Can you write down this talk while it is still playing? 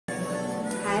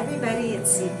everybody,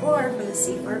 it's C4 from the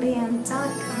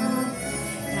THEC4BAND.com,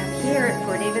 and I'm here at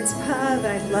Port David's Pub.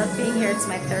 I love being here. It's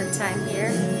my third time here.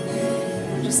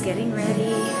 I'm just getting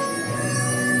ready.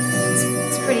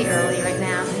 It's pretty early right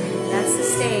now. That's the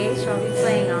stage I'll be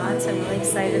playing on, so I'm really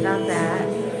excited about that.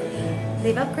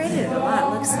 They've upgraded it a lot.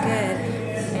 It looks good.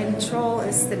 And Troll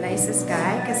is the nicest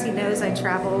guy because he knows I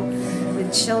travel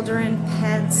with children,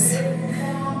 pets,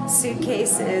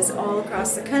 suitcases all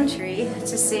across the country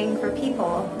to sing for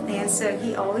people, and so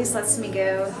he always lets me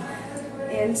go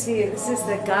into, this is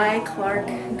the Guy Clark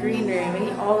Green Room, and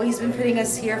he's always been putting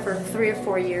us here for 3 or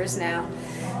 4 years now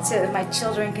so that my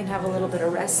children can have a little bit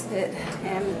of respite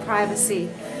and privacy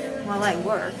while I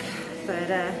work. But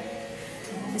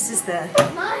this is the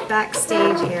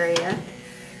backstage area.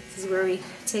 This is where we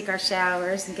take our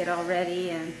showers and get all ready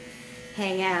and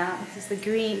hang out. This is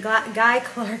the Guy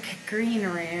Clark Green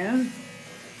Room,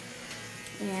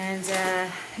 and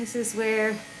this is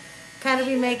where kind of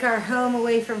we make our home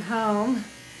away from home.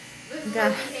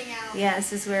 Yeah,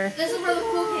 this is where the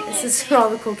cool kids. This is where all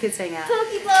the cool kids hang out.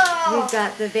 We've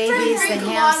got the babies, the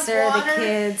hamster, the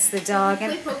kids, the dog,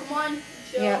 and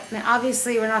yeah. Now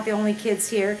obviously we're not the only kids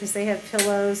here because they have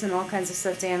pillows and all kinds of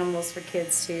stuffed animals for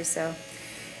kids too. So.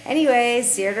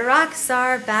 Anyways, Zero to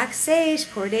Rockstar, backstage,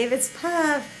 Port David's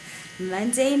Pub,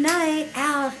 Monday night,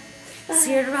 out.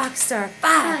 Zero to Rockstar,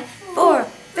 5, 4,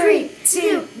 3,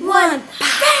 2, 1,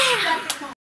 bam!